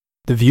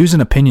The views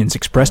and opinions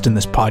expressed in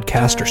this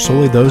podcast are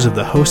solely those of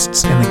the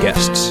hosts and the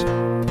guests.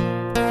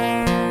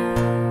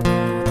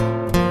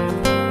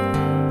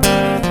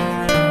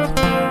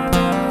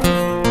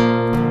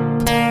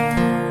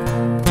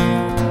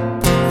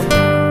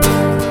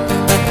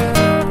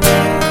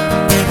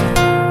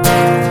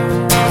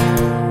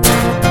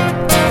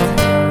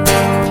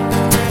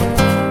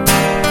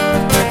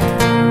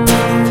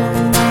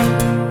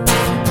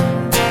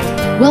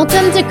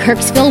 Welcome to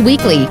Kirksville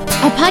Weekly,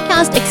 a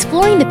podcast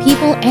exploring the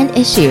people and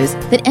issues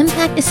that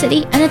impact the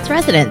city and its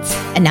residents.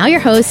 And now your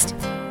host,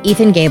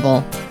 Ethan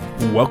Gable.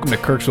 Welcome to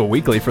Kirksville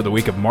Weekly for the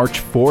week of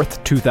March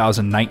 4th,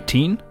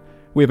 2019.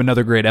 We have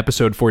another great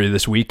episode for you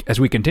this week as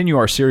we continue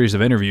our series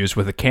of interviews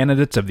with the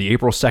candidates of the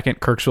April 2nd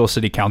Kirksville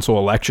City Council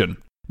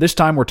election. This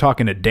time we're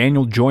talking to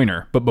Daniel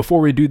Joyner, but before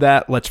we do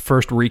that, let's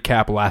first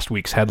recap last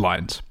week's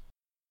headlines.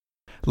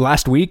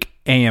 Last week,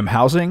 AM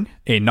Housing,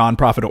 a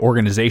nonprofit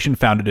organization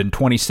founded in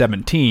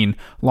 2017,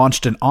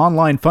 launched an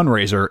online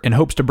fundraiser in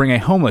hopes to bring a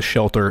homeless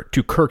shelter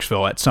to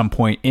Kirksville at some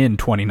point in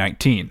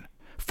 2019.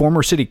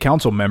 Former City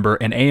Council member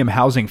and AM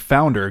Housing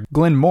founder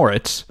Glenn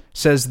Moritz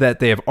says that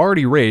they have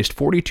already raised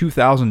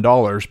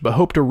 $42,000 but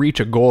hope to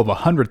reach a goal of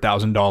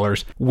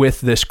 $100,000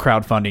 with this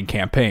crowdfunding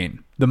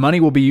campaign. The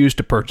money will be used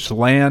to purchase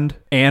land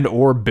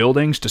and/or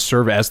buildings to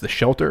serve as the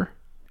shelter.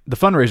 The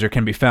fundraiser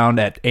can be found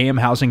at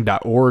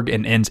amhousing.org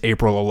and ends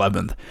April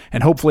 11th,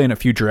 and hopefully in a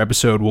future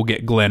episode we'll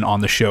get Glenn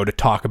on the show to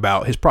talk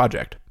about his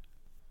project.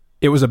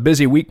 It was a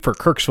busy week for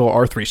Kirksville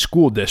R3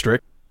 School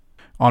District.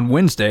 On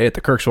Wednesday at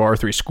the Kirksville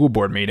R3 School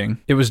Board meeting,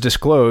 it was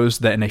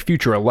disclosed that in a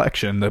future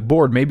election, the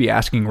board may be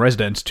asking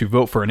residents to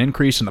vote for an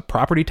increase in the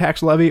property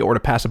tax levy or to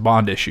pass a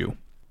bond issue.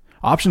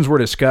 Options were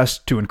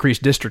discussed to increase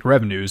district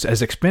revenues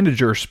as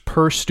expenditures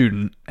per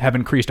student have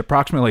increased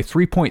approximately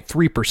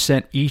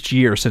 3.3% each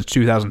year since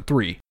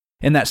 2003.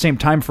 In that same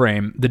time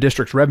frame, the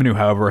district's revenue,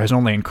 however, has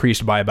only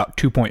increased by about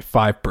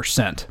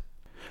 2.5%.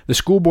 The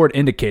school board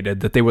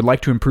indicated that they would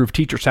like to improve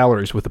teacher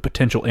salaries with a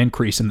potential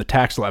increase in the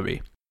tax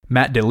levy.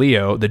 Matt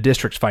DeLeo, the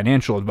district's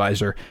financial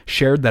advisor,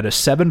 shared that a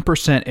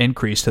 7%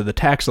 increase to the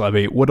tax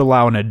levy would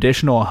allow an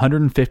additional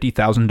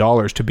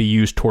 $150,000 to be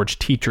used towards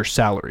teacher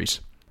salaries.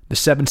 The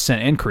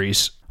 7-cent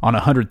increase on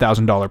a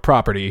 $100,000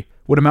 property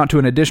would amount to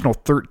an additional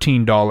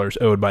 $13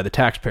 owed by the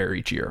taxpayer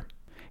each year.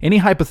 Any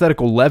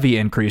hypothetical levy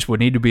increase would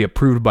need to be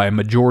approved by a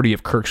majority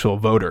of Kirksville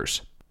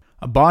voters.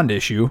 A bond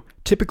issue,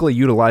 typically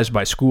utilized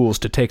by schools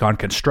to take on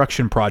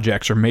construction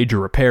projects or major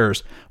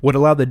repairs, would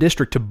allow the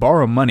district to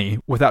borrow money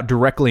without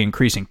directly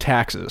increasing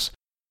taxes.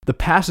 The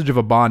passage of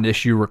a bond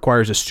issue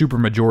requires a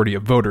supermajority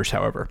of voters,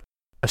 however.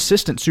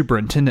 Assistant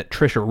Superintendent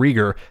Tricia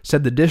Rieger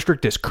said the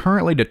district is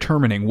currently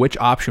determining which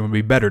option would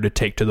be better to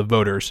take to the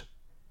voters.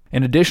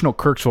 In additional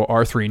Kirksville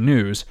R3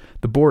 news,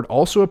 the board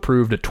also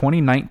approved a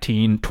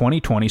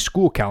 2019-2020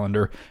 school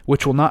calendar,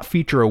 which will not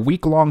feature a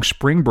week-long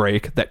spring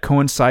break that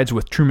coincides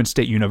with Truman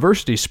State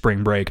University's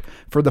spring break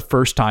for the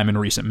first time in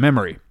recent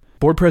memory.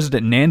 Board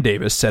President Nan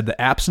Davis said the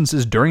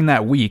absences during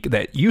that week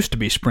that used to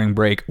be spring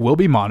break will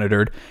be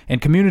monitored, and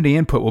community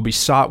input will be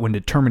sought when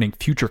determining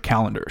future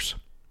calendars.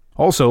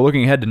 Also,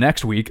 looking ahead to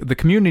next week, the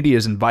community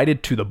is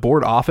invited to the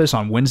board office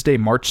on Wednesday,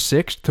 March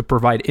 6th to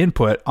provide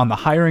input on the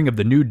hiring of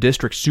the new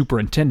district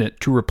superintendent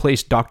to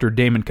replace Dr.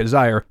 Damon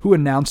Kazire, who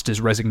announced his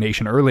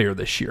resignation earlier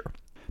this year.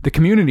 The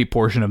community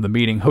portion of the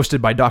meeting,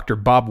 hosted by Dr.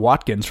 Bob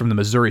Watkins from the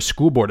Missouri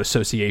School Board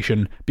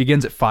Association,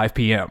 begins at 5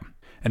 p.m.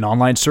 An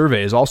online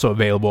survey is also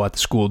available at the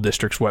school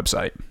district's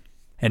website.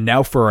 And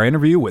now for our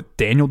interview with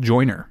Daniel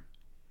Joyner.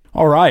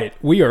 All right,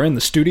 we are in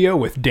the studio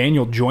with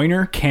Daniel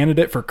Joyner,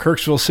 candidate for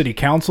Kirksville City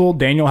Council.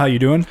 Daniel, how you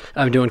doing?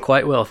 I'm doing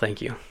quite well, thank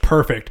you.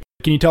 Perfect.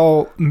 Can you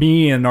tell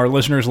me and our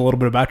listeners a little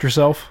bit about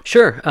yourself?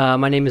 Sure.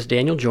 My name is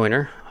Daniel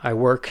Joyner. I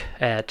work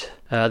at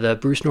the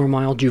Bruce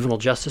Normile Juvenile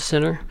Justice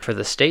Center for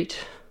the state,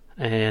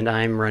 and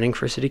I'm running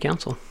for City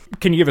Council.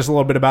 Can you give us a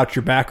little bit about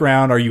your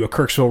background? Are you a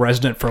Kirksville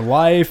resident for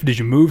life? Did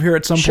you move here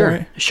at some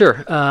point?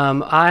 Sure.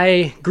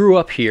 I grew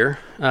up here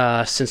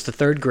since the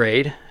third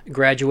grade.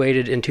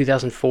 Graduated in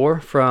 2004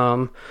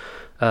 from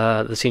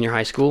the senior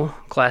high school,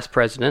 class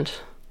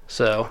president.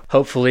 So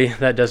hopefully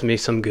that does me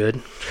some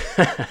good.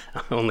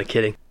 Only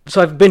kidding.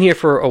 So I've been here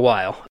for a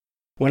while.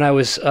 When I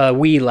was a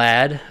wee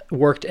lad,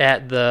 worked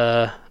at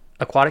the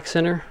aquatic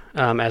center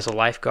as a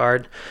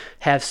lifeguard.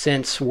 Have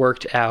since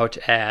worked out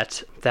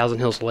at Thousand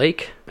Hills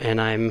Lake,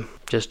 and I'm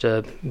just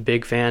a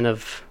big fan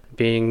of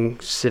being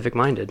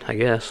civic-minded, I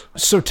guess.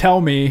 So tell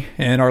me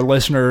and our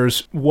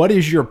listeners, what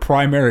is your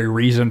primary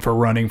reason for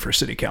running for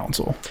city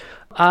council?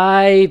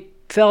 I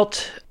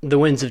felt the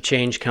winds of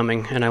change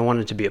coming, and I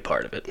wanted to be a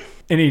part of it.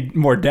 Any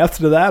more depth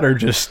to that, or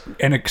just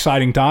an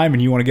exciting time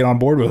and you want to get on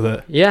board with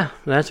it? Yeah,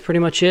 that's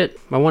pretty much it.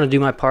 I want to do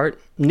my part.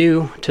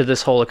 New to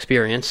this whole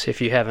experience, if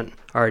you haven't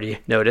already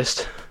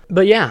noticed.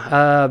 But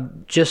yeah,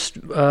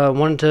 just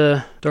wanted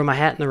to throw my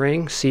hat in the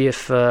ring, see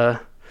if...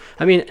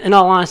 in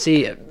all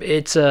honesty,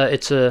 it's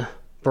a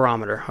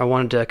barometer. I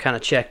wanted to kind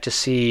of check to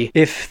see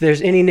if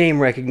there's any name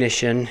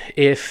recognition,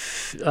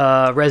 if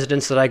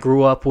residents that I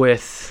grew up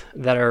with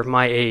that are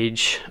my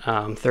age,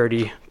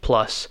 30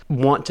 plus,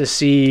 want to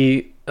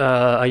see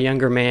a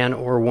younger man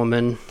or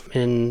woman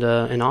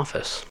in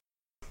office.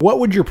 What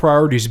would your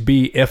priorities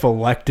be if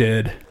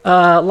elected?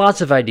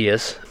 Lots of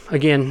ideas.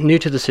 Again, new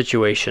to the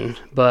situation,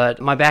 but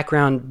my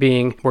background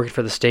being working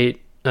for the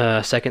state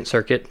Second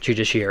Circuit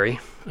Judiciary,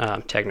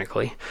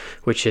 technically,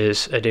 which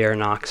is Adair,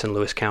 Knox, and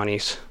Lewis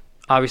counties.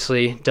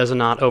 Obviously, does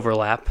not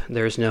overlap.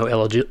 There's no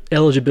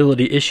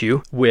eligibility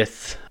issue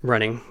with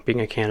being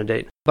a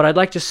candidate. But I'd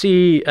like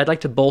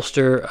to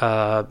bolster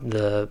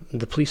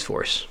the police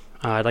force.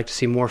 I'd like to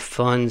see more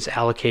funds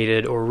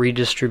allocated or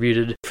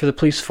redistributed for the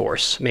police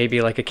force,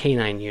 maybe like a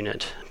canine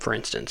unit, for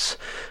instance.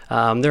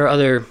 There are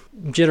other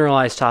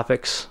generalized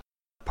topics.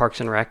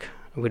 Parks and Rec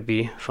would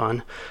be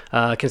fun.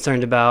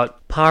 Concerned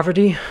about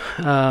poverty,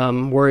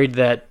 worried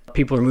that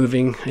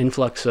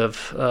influx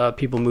of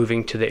people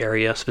moving to the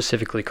area,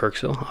 specifically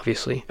Kirksville,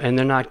 obviously, and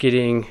they're not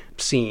getting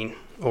seen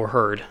or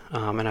heard.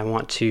 And I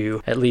want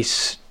to at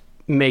least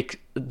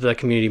make the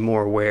community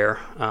more aware,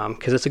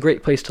 because it's a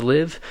great place to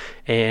live,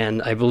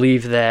 and I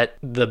believe that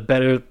the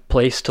better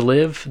place to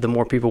live, the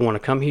more people want to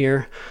come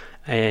here,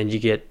 and you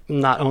get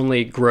not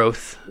only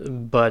growth,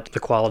 but the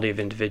quality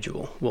of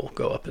individual will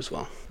go up as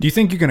well. Do you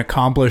think you can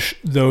accomplish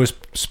those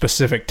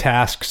specific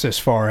tasks as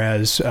far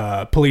as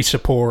police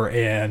support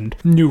and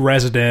new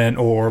resident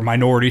or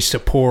minority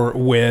support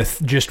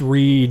with just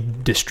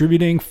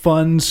redistributing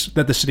funds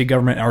that the city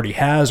government already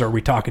has? Are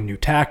we talking new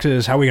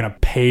taxes? How are we going to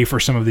pay for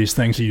some of these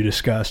things that you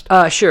discussed?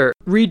 Sure.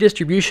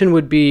 Redistribution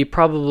would be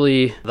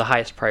probably the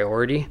highest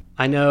priority.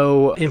 I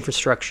know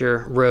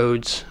infrastructure,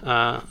 roads,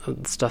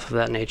 stuff of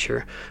that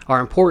nature are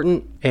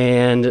important,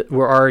 and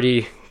we're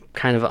already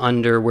kind of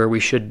under where we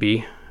should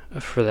be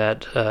for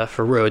that,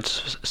 for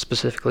roads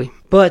specifically.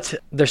 But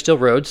they're still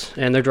roads,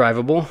 and they're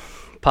drivable.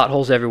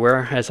 Potholes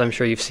everywhere, as I'm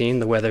sure you've seen.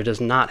 The weather does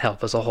not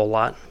help us a whole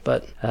lot,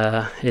 but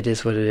it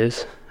is what it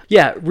is.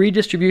 Yeah,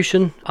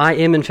 redistribution. I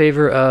am in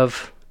favor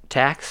of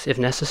tax if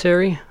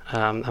necessary.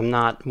 I'm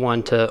not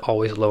one to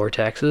always lower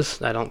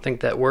taxes. I don't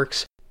think that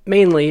works.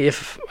 Mainly,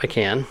 if I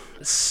can,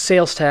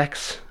 sales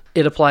tax,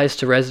 it applies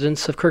to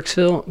residents of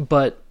Kirksville,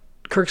 but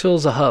Kirksville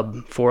is a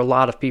hub for a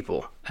lot of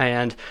people,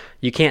 and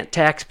you can't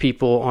tax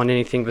people on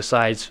anything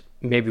besides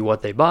maybe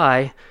what they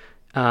buy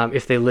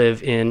if they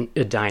live in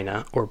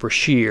Edina or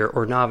Brashear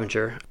or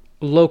Novinger,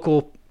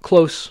 local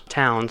close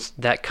towns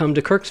that come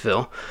to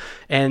Kirksville,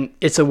 and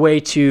it's a way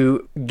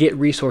to get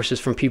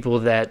resources from people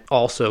that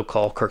also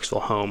call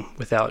Kirksville home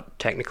without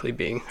technically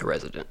being a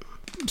resident.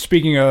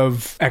 Speaking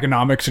of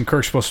economics in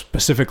Kirksville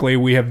specifically,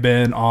 we have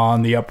been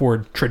on the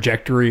upward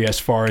trajectory as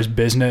far as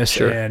business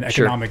and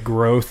economic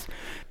growth.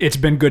 It's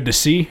been good to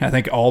see. I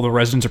think all the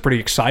residents are pretty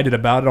excited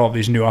about it, all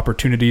these new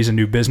opportunities and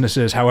new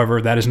businesses.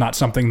 However, that is not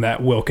something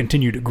that will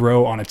continue to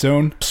grow on its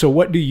own. So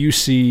what do you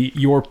see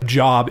your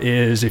job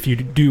is if you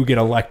do get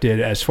elected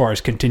as far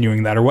as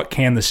continuing that, or what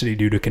can the city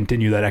do to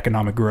continue that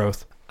economic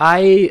growth?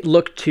 I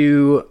look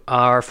to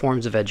our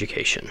forms of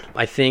education.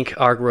 I think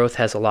our growth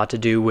has a lot to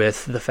do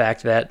with the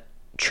fact that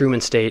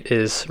Truman State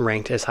is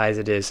ranked as high as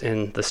it is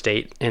in the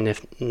state, and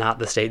if not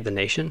the state, the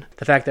nation.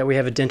 The fact that we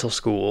have a dental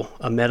school,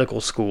 a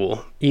medical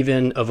school,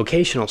 even a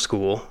vocational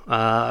school,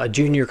 a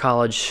junior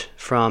college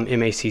from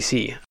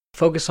MACC.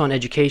 Focus on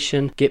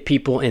education, get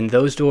people in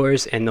those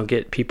doors, and they'll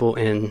get people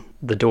in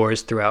the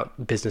doors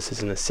throughout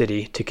businesses in the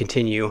city to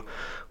continue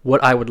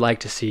what I would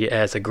like to see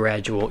as a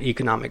gradual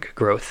economic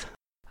growth.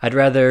 I'd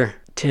rather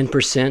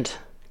 10%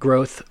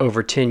 growth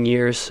over 10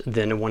 years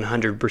than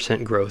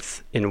 100%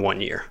 growth in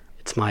 1 year.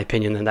 It's my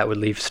opinion that would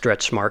leave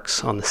stretch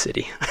marks on the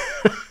city.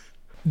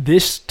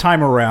 This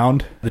time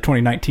around, the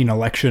 2019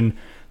 election,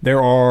 there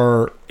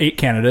are 8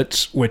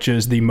 candidates, which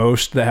is the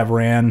most that have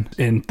ran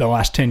in the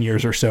last 10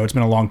 years or so. It's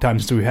been a long time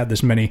since we've had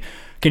this many.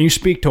 Can you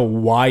speak to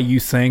why you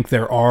think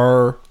there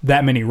are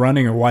that many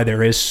running, or why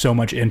there is so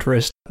much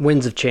interest?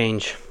 Winds of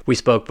change. We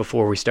spoke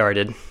before we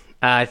started.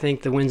 I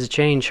think the winds of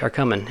change are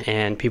coming,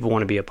 and people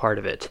want to be a part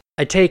of it.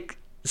 I take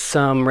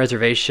some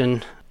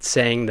reservation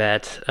saying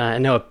that, I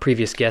know a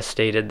previous guest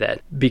stated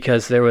that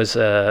because there was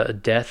a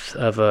death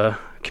of a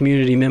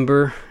community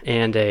member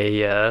and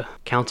a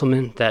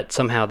councilman, that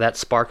somehow that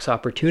sparks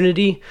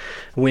opportunity,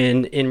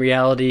 when in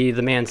reality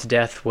the man's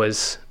death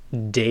was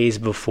days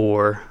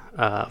before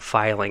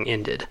filing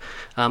ended.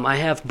 I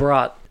have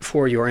brought,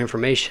 for your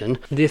information,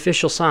 the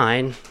official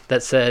sign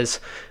that says,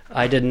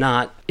 "I did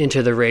not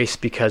enter the race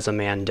because a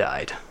man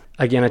died."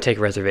 Again, I take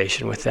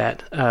reservation with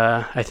that.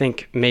 I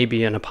think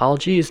maybe an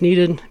apology is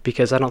needed,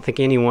 because I don't think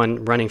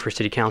anyone running for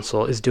city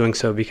council is doing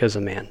so because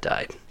a man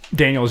died.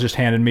 Daniel has just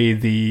handed me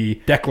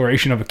the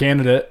declaration of a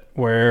candidate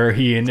where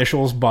he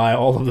initials by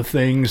all of the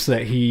things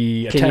that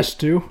he attests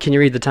to. Can you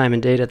read the time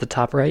and date at the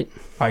top right?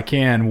 I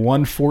can.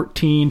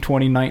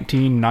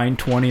 1/14/2019,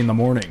 9:20 in the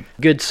morning.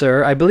 Good,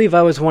 sir. I believe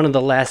I was one of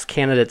the last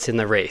candidates in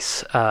the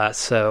race.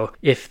 So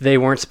if they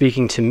weren't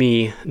speaking to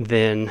me,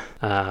 then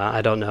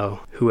I don't know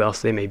who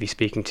else they may be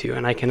speaking to.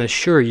 And I can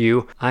assure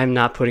you, I'm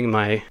not putting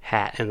my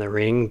hat in the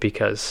ring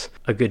because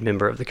a good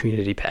member of the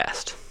community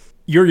passed.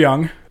 You're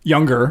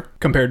younger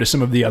compared to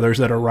some of the others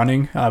that are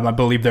running. I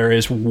believe there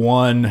is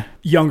one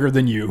younger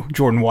than you.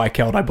 Jordan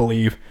Weichelt, I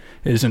believe,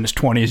 is in his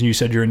 20s, and you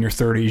said you're in your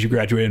 30s. You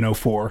graduated in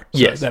 2004. So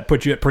yes. That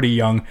puts you at pretty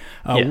young.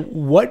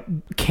 What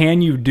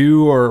can you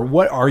do, or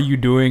what are you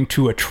doing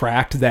to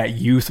attract that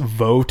youth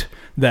vote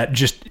that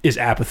just is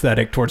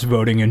apathetic towards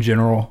voting in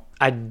general?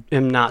 I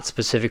am not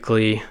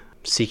specifically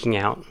seeking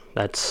out.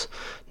 That's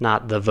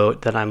not the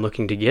vote that I'm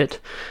looking to get.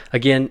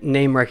 Again,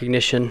 name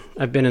recognition.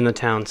 I've been in the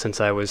town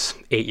since I was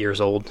 8 years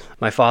old.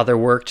 My father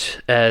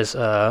worked as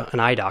an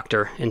eye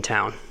doctor in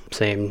town.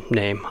 Same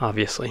name,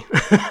 obviously,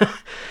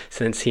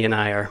 since he and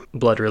I are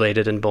blood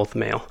related and both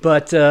male.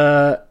 But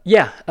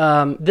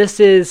this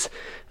is,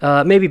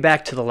 maybe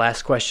back to the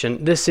last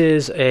question, this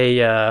is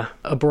a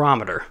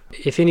barometer.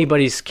 If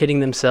anybody's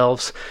kidding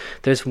themselves,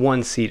 there's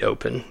one seat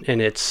open,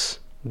 and it's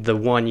the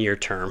 1-year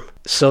term.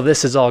 So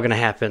this is all going to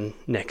happen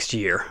next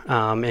year.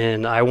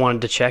 And I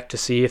wanted to check to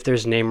see if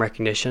there's name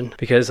recognition,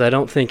 because I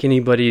don't think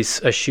anybody's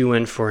a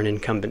shoo-in for an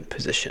incumbent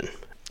position.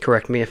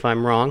 Correct me if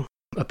I'm wrong.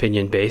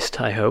 Opinion-based,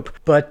 I hope.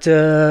 But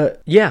I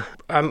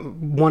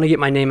want to get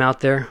my name out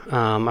there.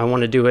 I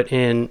want to do it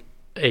in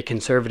a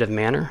conservative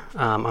manner.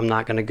 I'm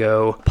not going to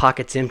go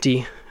pockets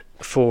empty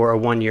for a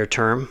 1-year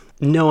term,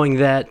 knowing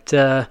that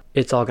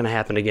it's all going to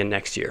happen again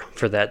next year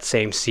for that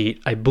same seat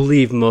I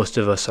believe most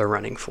of us are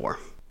running for.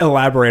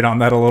 Elaborate on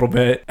that a little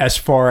bit, as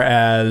far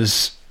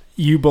as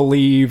you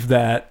believe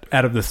that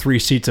out of the 3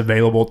 seats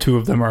available, 2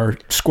 of them are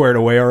squared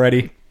away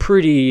already?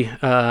 Pretty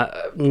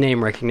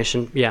name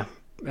recognition, yeah.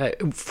 I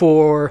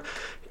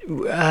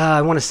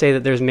want to say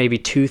that there's maybe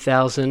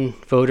 2,000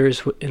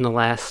 voters in the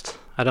last,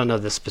 I don't know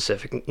the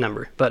specific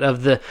number, but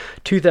of the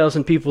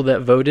 2,000 people that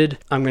voted,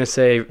 I'm going to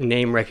say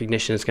name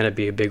recognition is going to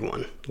be a big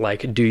one.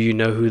 Like, do you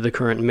know who the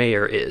current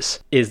mayor is?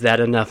 Is that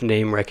enough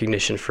name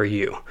recognition for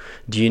you?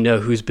 Do you know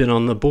who's been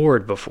on the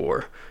board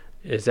before?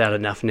 Is that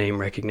enough name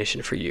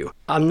recognition for you?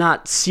 I'm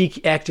not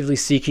actively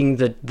seeking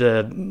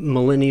the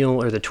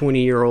millennial or the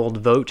 20-year-old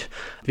vote,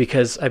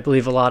 because I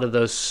believe a lot of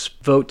those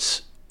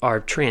votes are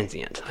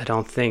transient. I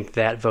don't think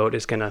that vote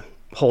is going to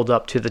hold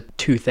up to the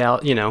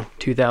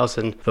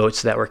 2,000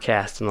 votes that were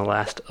cast in the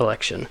last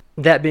election.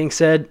 That being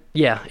said,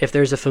 if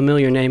there's a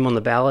familiar name on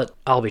the ballot,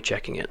 I'll be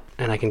checking it,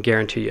 and I can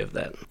guarantee you of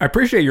that. I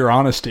appreciate your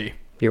honesty.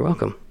 You're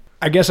welcome.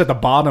 I guess at the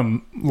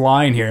bottom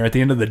line here, at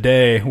the end of the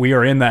day, we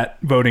are in that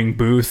voting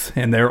booth,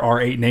 and there are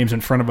 8 names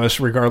in front of us,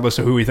 regardless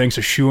of who we think's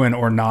a shoo-in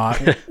or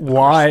not.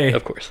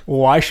 Of course.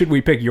 Why should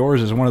we pick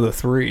yours as one of the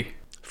 3?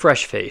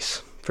 Fresh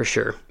face. For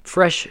sure.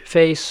 Fresh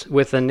face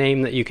with a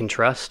name that you can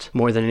trust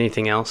more than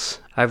anything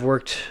else. I've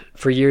worked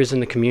for years in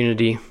the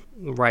community.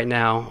 Right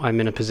now, I'm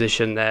in a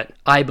position that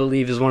I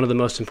believe is one of the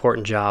most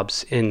important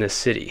jobs in this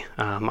city.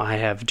 I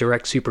have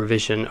direct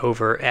supervision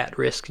over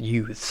at-risk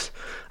youths,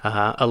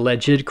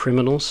 alleged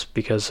criminals,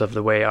 because of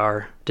the way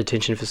our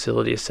detention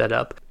facility is set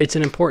up. It's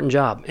an important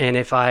job, and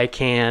if I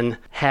can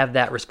have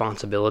that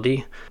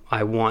responsibility,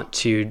 I want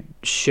to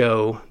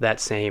show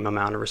that same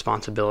amount of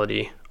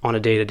responsibility on a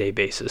day-to-day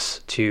basis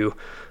to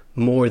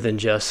more than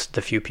just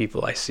the few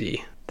people I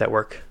see that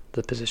work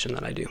the position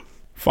that I do.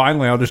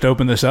 Finally, I'll just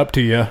open this up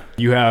to you.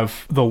 You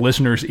have the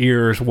listeners'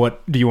 ears.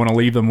 What do you want to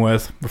leave them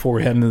with before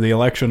we head into the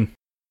election?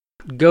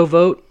 Go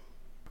vote.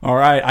 All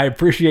right. I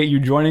appreciate you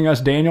joining us,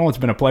 Daniel. It's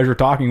been a pleasure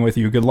talking with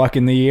you. Good luck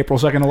in the April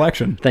 2nd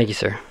election. Thank you,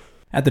 sir.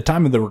 At the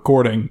time of the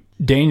recording,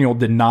 Daniel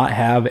did not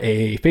have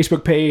a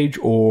Facebook page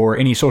or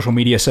any social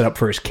media set up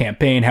for his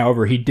campaign.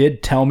 However, he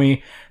did tell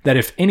me that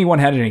if anyone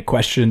had any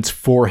questions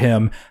for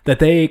him, that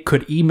they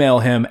could email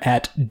him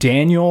at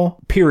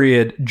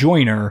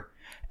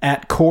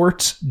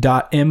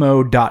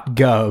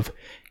daniel.joyner@courts.mo.gov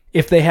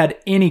if they had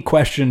any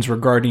questions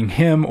regarding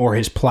him or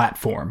his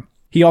platform.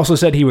 He also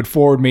said he would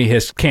forward me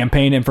his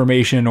campaign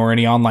information or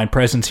any online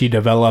presence he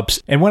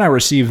develops, and when I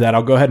receive that,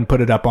 I'll go ahead and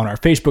put it up on our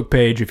Facebook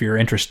page if you're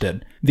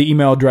interested. The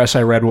email address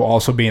I read will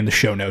also be in the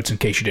show notes in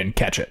case you didn't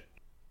catch it.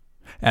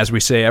 As we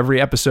say every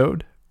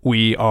episode,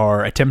 we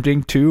are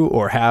attempting to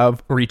or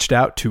have reached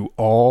out to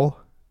all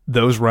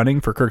those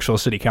running for Kirksville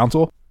City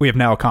Council. We have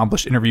now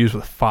accomplished interviews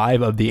with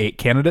 5 of the 8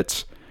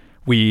 candidates.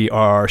 We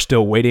are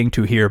still waiting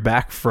to hear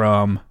back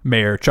from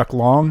Mayor Chuck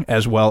Long,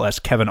 as well as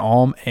Kevin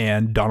Alm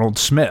and Donald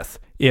Smith.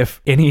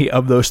 If any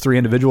of those 3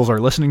 individuals are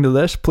listening to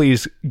this,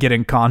 please get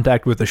in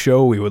contact with the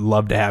show. We would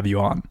love to have you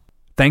on.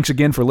 Thanks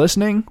again for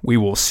listening. We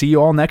will see you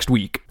all next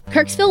week.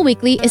 Kirksville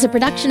Weekly is a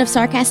production of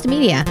Sarcast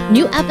Media.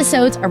 New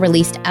episodes are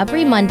released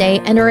every Monday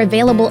and are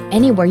available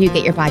anywhere you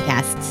get your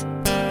podcasts.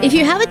 If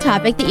you have a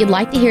topic that you'd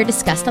like to hear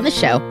discussed on the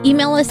show,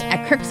 email us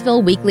at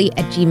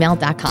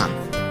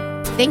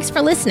kirksvilleweekly@gmail.com. Thanks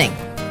for listening.